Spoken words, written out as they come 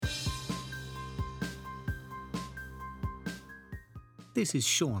This is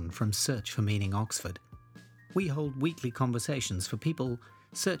Sean from Search for Meaning Oxford. We hold weekly conversations for people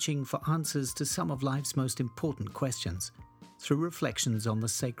searching for answers to some of life's most important questions through reflections on the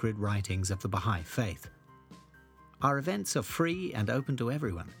sacred writings of the Baha'i Faith. Our events are free and open to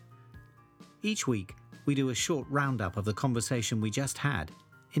everyone. Each week, we do a short roundup of the conversation we just had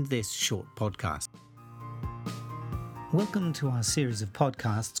in this short podcast. Welcome to our series of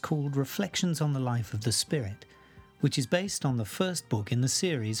podcasts called Reflections on the Life of the Spirit, which is based on the first book in the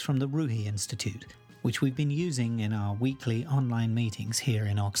series from the Ruhi Institute, which we've been using in our weekly online meetings here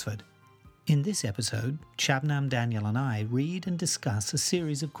in Oxford. In this episode, Shabnam, Daniel and I read and discuss a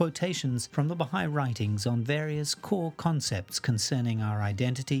series of quotations from the Baha'i writings on various core concepts concerning our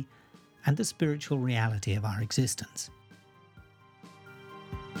identity and the spiritual reality of our existence.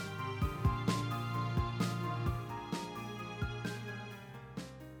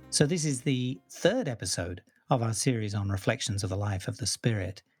 So this is the third episode of our series on Reflections of the Life of the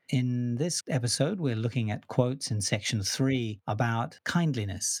Spirit. In this episode, we're looking at quotes in section 3 about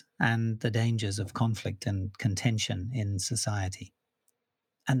kindliness and the dangers of conflict and contention in society.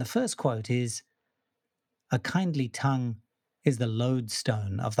 And the first quote is, "A kindly tongue is the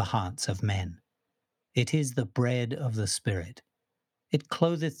lodestone of the hearts of men. It is the bread of the Spirit. It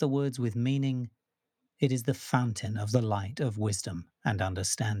clotheth the words with meaning. It is the fountain of the light of wisdom and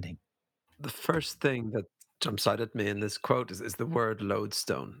understanding." The first thing that jumps out at me in this quote is the word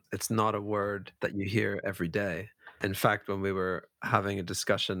lodestone. It's not a word that you hear every day. In fact, when we were having a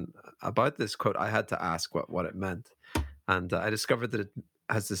discussion about this quote, I had to ask what it meant. And I discovered that it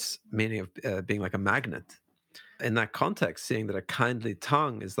has this meaning of being like a magnet. In that context, seeing that a kindly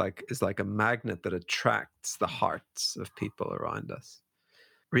tongue is like a magnet that attracts the hearts of people around us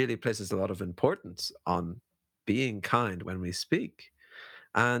really places a lot of importance on being kind when we speak.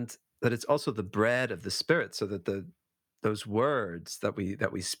 And that it's also the bread of the spirit, so that those words that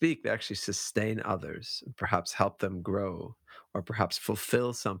we speak, they actually sustain others and perhaps help them grow, or perhaps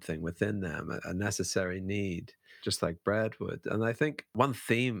fulfill something within them, a necessary need, just like bread would. And I think one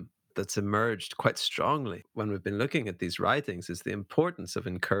theme that's emerged quite strongly when we've been looking at these writings is the importance of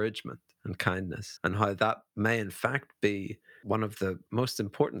encouragement and kindness, and how that may in fact be one of the most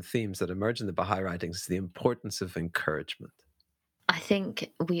important themes that emerge in the Baha'i writings, is the importance of encouragement. I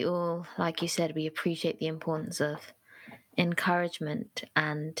think we all, like you said, we appreciate the importance of encouragement.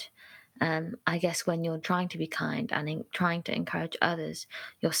 And I guess when you're trying to be kind and trying to encourage others,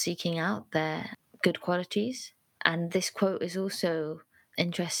 you're seeking out their good qualities. And this quote is also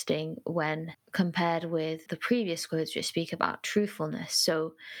interesting when compared with the previous quotes which speak about truthfulness.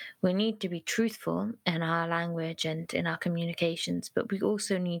 So we need to be truthful in our language and in our communications, but we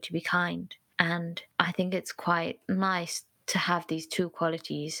also need to be kind. And I think it's quite nice to have these two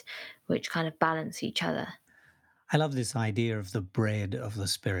qualities which kind of balance each other. I love this idea of the bread of the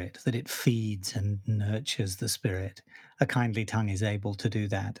Spirit, that it feeds and nurtures the Spirit. A kindly tongue is able to do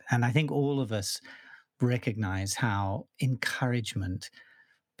that. And I think all of us recognize how encouragement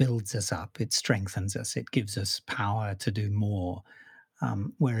builds us up, it strengthens us, it gives us power to do more.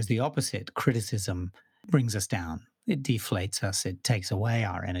 Whereas the opposite, criticism, brings us down. It deflates us, it takes away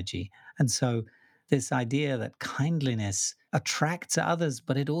our energy. And so this idea that kindliness attracts others,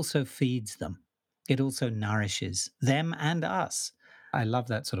 but it also feeds them. It also nourishes them and us. I love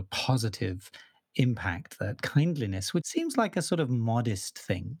that sort of positive impact that kindliness, which seems like a sort of modest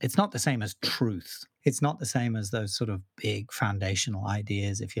thing. It's not the same as truth. It's not the same as those sort of big foundational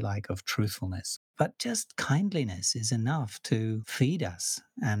ideas, if you like, of truthfulness. But just kindliness is enough to feed us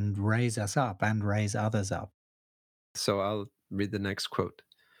and raise us up and raise others up. So I'll read the next quote.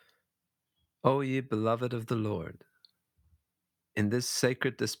 O ye beloved of the Lord, in this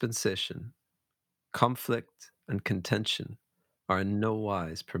sacred dispensation, conflict and contention are in no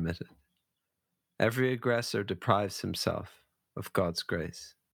wise permitted. Every aggressor deprives himself of God's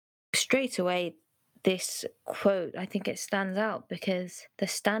grace. Straight away, this quote, I think it stands out because the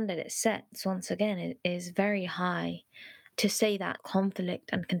standard it sets, once again, it is very high. To say that conflict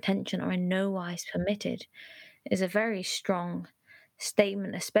and contention are in no wise permitted is a very strong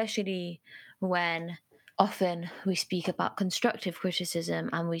statement, especially when often we speak about constructive criticism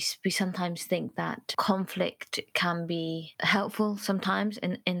and we sometimes think that conflict can be helpful sometimes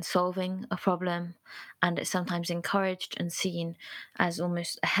in solving a problem, and it's sometimes encouraged and seen as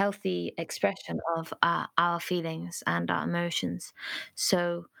almost a healthy expression of our feelings and our emotions.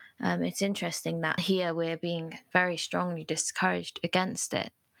 So it's interesting that here we're being very strongly discouraged against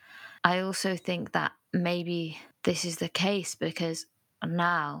it. I also think that maybe this is the case because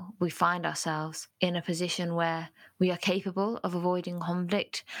now we find ourselves in a position where we are capable of avoiding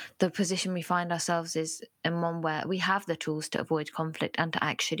conflict. The position we find ourselves is in one where we have the tools to avoid conflict and to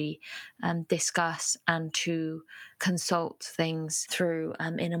actually discuss and to consult things through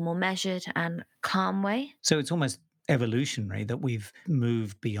in a more measured and calm way. So it's almost evolutionary that we've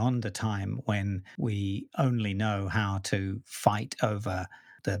moved beyond a time when we only know how to fight over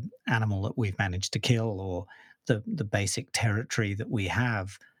the animal that we've managed to kill or the basic territory that we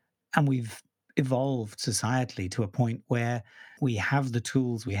have. And we've evolved societally to a point where we have the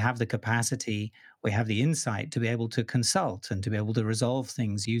tools, we have the capacity, we have the insight to be able to consult and to be able to resolve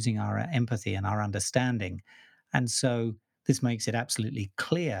things using our empathy and our understanding. And so this makes it absolutely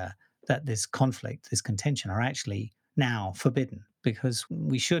clear that this conflict, this contention are actually now forbidden because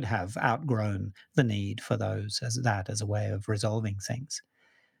we should have outgrown the need for those as a way of resolving things.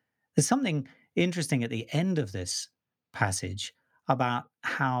 There's something interesting at the end of this passage about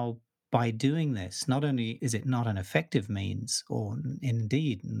how by doing this, not only is it not an effective means, or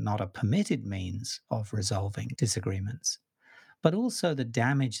indeed not a permitted means of resolving disagreements, but also the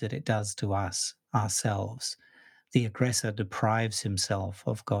damage that it does to us, ourselves. The aggressor deprives himself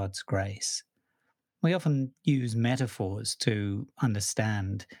of God's grace. We often use metaphors to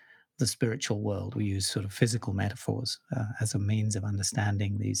understand the spiritual world. We use sort of physical metaphors as a means of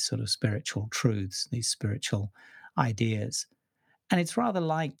understanding these sort of spiritual truths, these spiritual ideas. And it's rather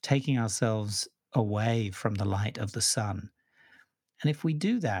like taking ourselves away from the light of the sun. And if we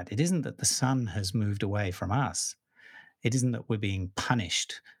do that, it isn't that the sun has moved away from us. It isn't that we're being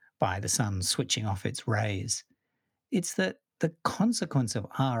punished by the sun switching off its rays. It's that the consequence of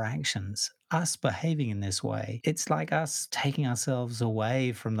our actions, us behaving in this way, it's like us taking ourselves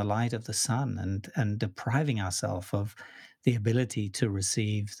away from the light of the sun and depriving ourselves of the ability to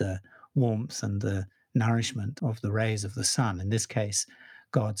receive the warmth and the nourishment of the rays of the sun, in this case,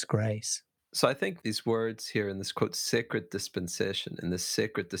 God's grace. So I think these words here in this quote, sacred dispensation, and this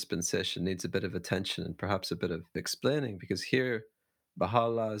sacred dispensation needs a bit of attention and perhaps a bit of explaining, because here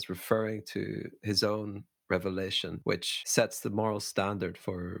Baha'u'llah is referring to his own revelation, which sets the moral standard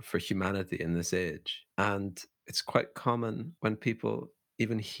for humanity in this age. And it's quite common when people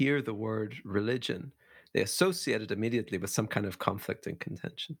even hear the word religion, they associate it immediately with some kind of conflict and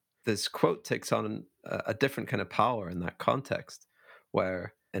contention. This quote takes on a different kind of power in that context,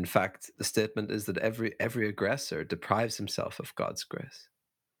 where in fact the statement is that every aggressor deprives himself of God's grace.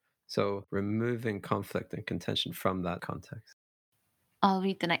 So removing conflict and contention from that context. I'll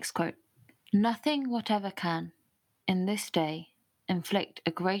read the next quote. Nothing whatever can, in this day, inflict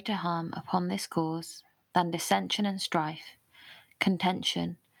a greater harm upon this cause than dissension and strife,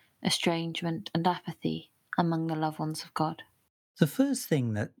 contention, estrangement, and apathy among the loved ones of God. The first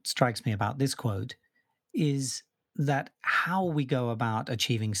thing that strikes me about this quote is that how we go about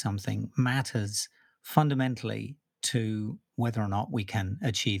achieving something matters fundamentally to whether or not we can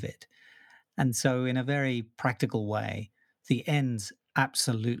achieve it. And so, in a very practical way, the ends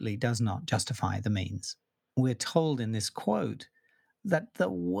absolutely does not justify the means. We're told in this quote that the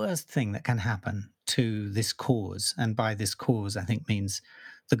worst thing that can happen to this cause, and by this cause, I think means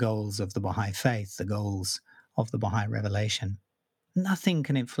the goals of the Baha'i faith, the goals of the Baha'i revelation, nothing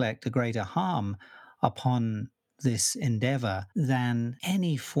can inflict a greater harm upon this endeavor than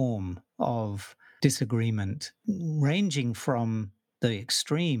any form of disagreement, ranging from the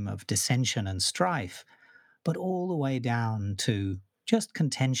extreme of dissension and strife, but all the way down to just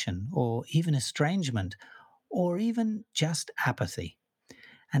contention or even estrangement or even just apathy.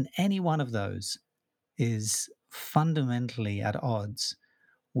 And any one of those is fundamentally at odds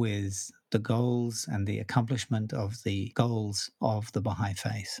with the goals and the accomplishment of the goals of the Baha'i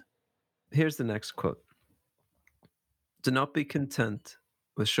faith. Here's the next quote. Do not be content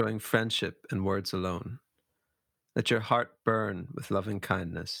with showing friendship in words alone. Let your heart burn with loving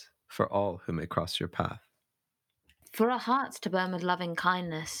kindness for all who may cross your path. For our hearts to burn with loving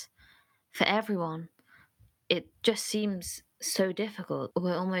kindness for everyone, it just seems so difficult.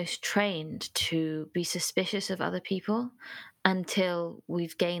 We're almost trained to be suspicious of other people until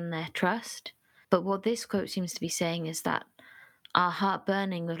we've gained their trust. But what this quote seems to be saying is that our heart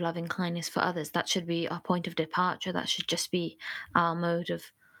burning with loving kindness for others, that should be our point of departure. That should just be our mode of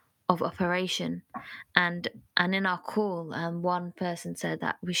operation. And in our call, one person said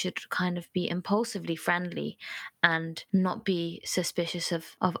that we should kind of be impulsively friendly and not be suspicious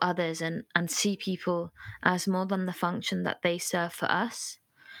of others, and see people as more than the function that they serve for us,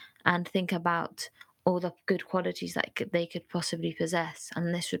 and think about all the good qualities that they could possibly possess.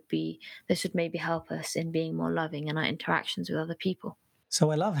 And this would maybe help us in being more loving in our interactions with other people.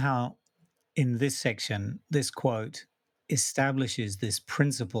 So I love how in this section, this quote establishes this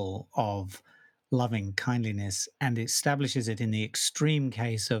principle of loving kindliness and establishes it in the extreme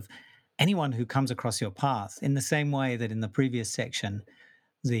case of anyone who comes across your path, in the same way that in the previous section,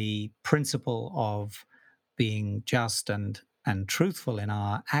 the principle of being just and truthful in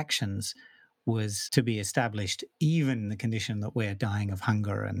our actions was to be established even in the condition that we're dying of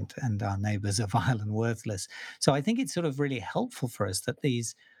hunger and our neighbors are vile and worthless. So I think it's sort of really helpful for us that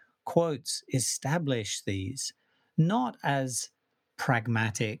these quotes establish these not as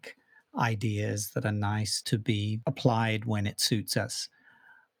pragmatic ideas that are nice to be applied when it suits us,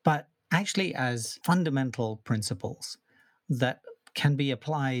 but actually as fundamental principles that can be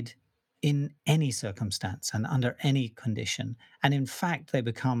applied in any circumstance and under any condition. And in fact, they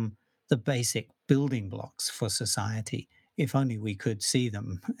become the basic building blocks for society, if only we could see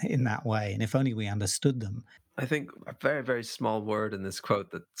them in that way, and if only we understood them. I think a very, very small word in this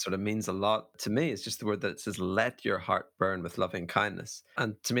quote that sort of means a lot to me is just the word that says, let your heart burn with loving kindness.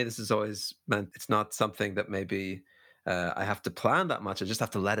 And to me, this has always meant it's not something that maybe I have to plan that much. I just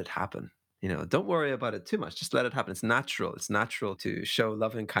have to let it happen. Don't worry about it too much. Just let it happen. It's natural. It's natural to show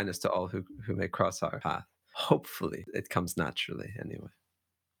loving kindness to all who may cross our path. Hopefully, it comes naturally anyway.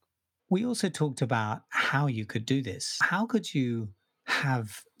 We also talked about how you could do this. How could you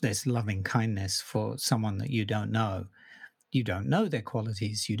have this loving kindness for someone that you don't know? You don't know their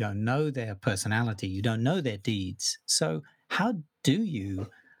qualities, you don't know their personality, you don't know their deeds. So, how do you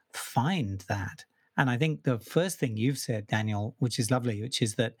find that? And I think the first thing you've said, Daniel, which is lovely, which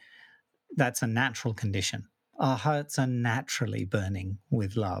is that that's a natural condition. Our hearts are naturally burning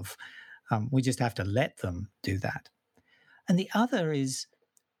with love. We just have to let them do that. And the other is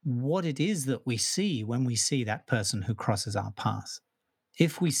what it is that we see when we see that person who crosses our path.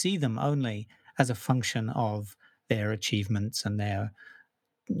 If we see them only as a function of their achievements and their,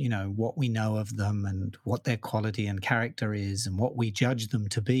 what we know of them and what their quality and character is and what we judge them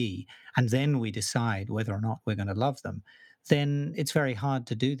to be, and then we decide whether or not we're going to love them, then it's very hard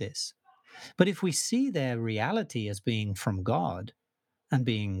to do this. But if we see their reality as being from God and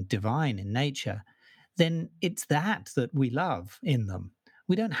being divine in nature, then it's that we love in them.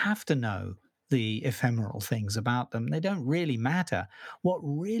 We don't have to know the ephemeral things about them. They don't really matter. What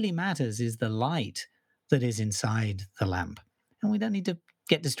really matters is the light that is inside the lamp. And we don't need to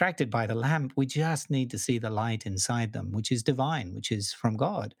get distracted by the lamp. We just need to see the light inside them, which is divine, which is from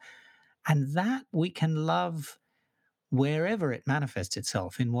God. And that we can love wherever it manifests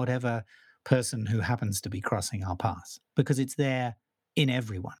itself, in whatever person who happens to be crossing our path, because it's there in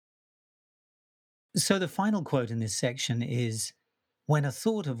everyone. So the final quote in this section is, when a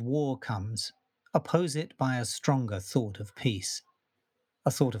thought of war comes, oppose it by a stronger thought of peace.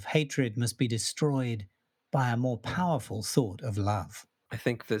 A thought of hatred must be destroyed by a more powerful thought of love. I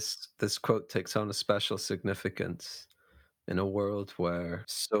think this quote takes on a special significance in a world where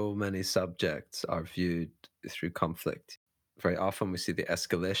so many subjects are viewed through conflict. Very often we see the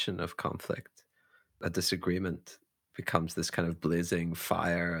escalation of conflict. A disagreement becomes this kind of blazing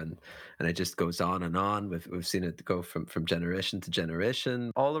fire, and it just goes on and on. We've seen it go from generation to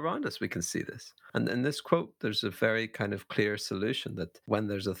generation. All around us we can see this. And in this quote, there's a very kind of clear solution that when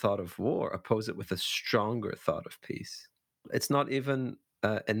there's a thought of war, oppose it with a stronger thought of peace. It's not even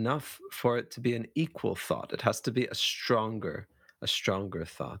enough for it to be an equal thought. It has to be a stronger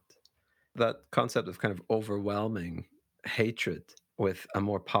thought. That concept of kind of overwhelming hatred with a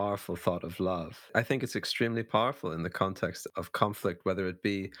more powerful thought of love, I think it's extremely powerful in the context of conflict, whether it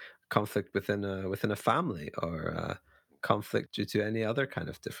be conflict within a family or conflict due to any other kind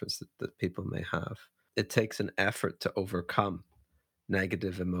of difference that people may have. It takes an effort to overcome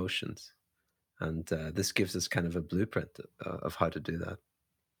negative emotions, and this gives us kind of a blueprint of how to do that.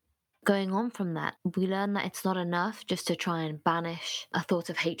 Going on from that, we learn that it's not enough just to try and banish a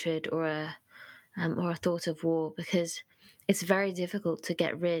thought of hatred or a thought of war, because it's very difficult to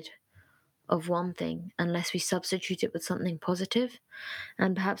get rid of one thing unless we substitute it with something positive.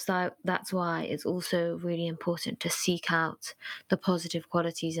 And perhaps that's why it's also really important to seek out the positive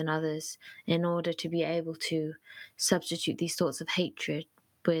qualities in others in order to be able to substitute these thoughts of hatred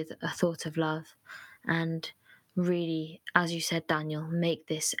with a thought of love. And really, as you said, Daniel, make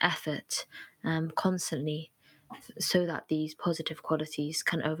this effort constantly so that these positive qualities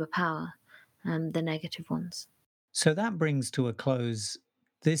can overpower the negative ones. So that brings to a close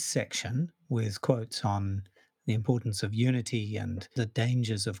this section with quotes on the importance of unity and the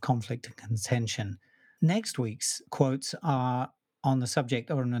dangers of conflict and contention. Next week's quotes are on the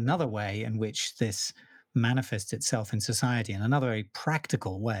subject, or in another way in which this manifests itself in society, in another very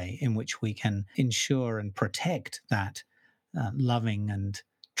practical way in which we can ensure and protect that loving and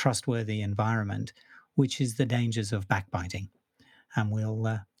trustworthy environment. which is the dangers of backbiting. And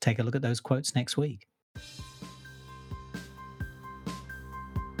we'll take a look at those quotes next week.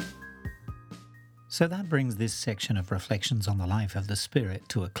 So that brings this section of Reflections on the Life of the Spirit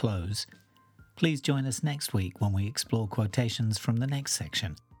to a close. Please join us next week when we explore quotations from the next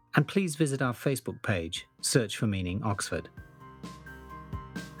section. And please visit our Facebook page, Search for Meaning Oxford.